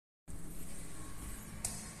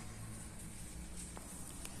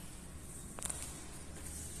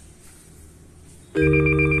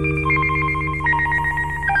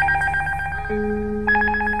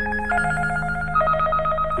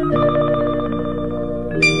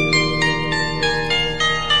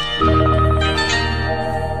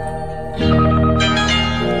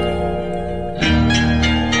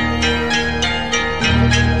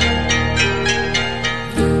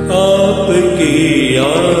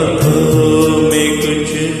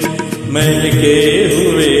महके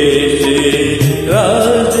हुए से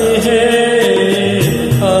राज है,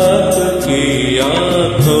 आपकी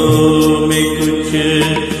आंखों में कुछ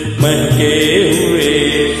महके हुए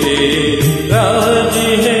से राज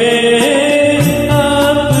है,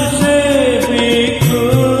 आपसे भी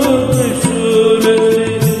खूबसूरत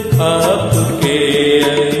आपके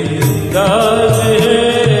अंदाज है,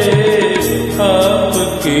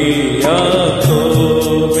 आपकी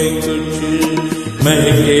आंखों में कुछ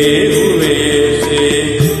महके हुए से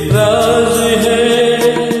राज है।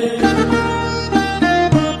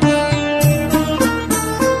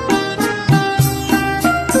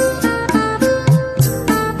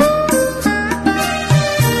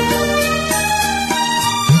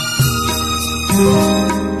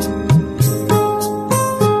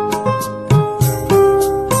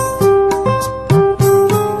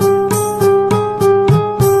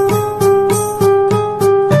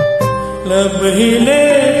 लब हिले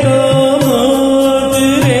तो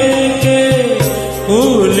मोगरे के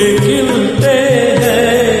फूल खिलते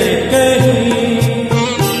हैं कहीं,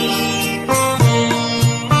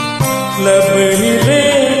 लब हिले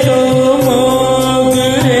तो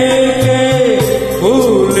मोगरे के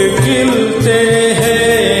फूल खिलते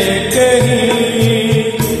हैं कहीं,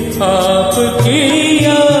 आपकी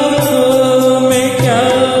आंखों में क्या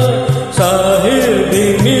साहिर भी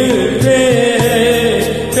मिलते हैं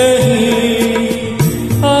कहीं,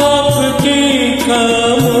 आपकी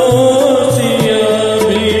खामोशियाँ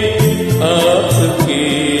भी आपकी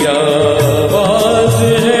आवाज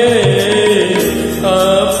है,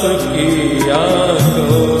 आपकी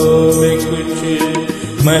आंखों में कुछ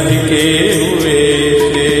महके हुए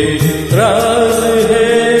से राज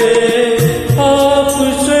है,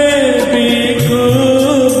 आपसे भी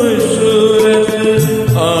खूबसूरत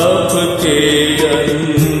आपके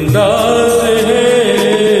अंदाज है,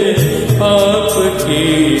 आपकी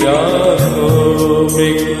आंखों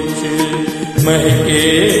में कुछ महके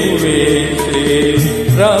हुए से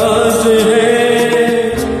राज है।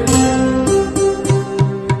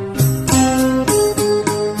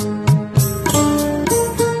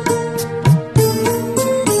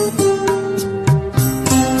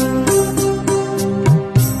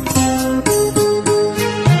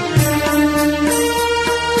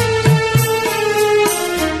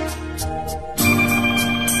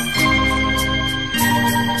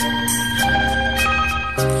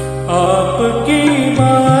 आपकी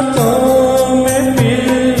बातों में फिर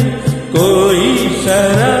कोई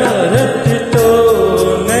शरारत तो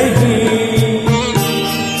नहीं,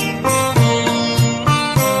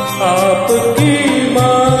 आपकी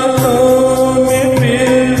बातों में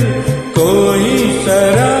फिर कोई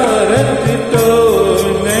शरारत तो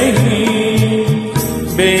नहीं,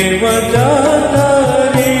 बेवजह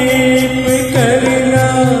तारीफ करना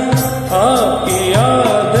आपकी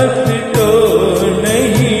आदत तो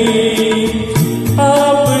नहीं,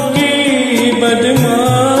 आपकी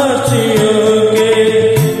बदमाशियों के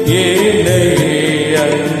ये नए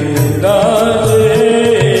अंदाज है,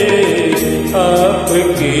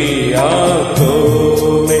 आपकी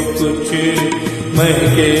आंखों में कुछ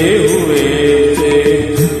महके हुए से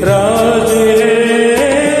राज है,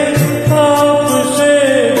 आपसे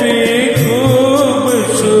भी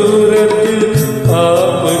खूबसूरत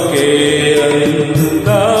आपके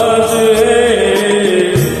अंदाज है,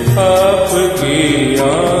 आपकी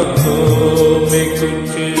आंखों में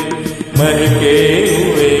कुछ महके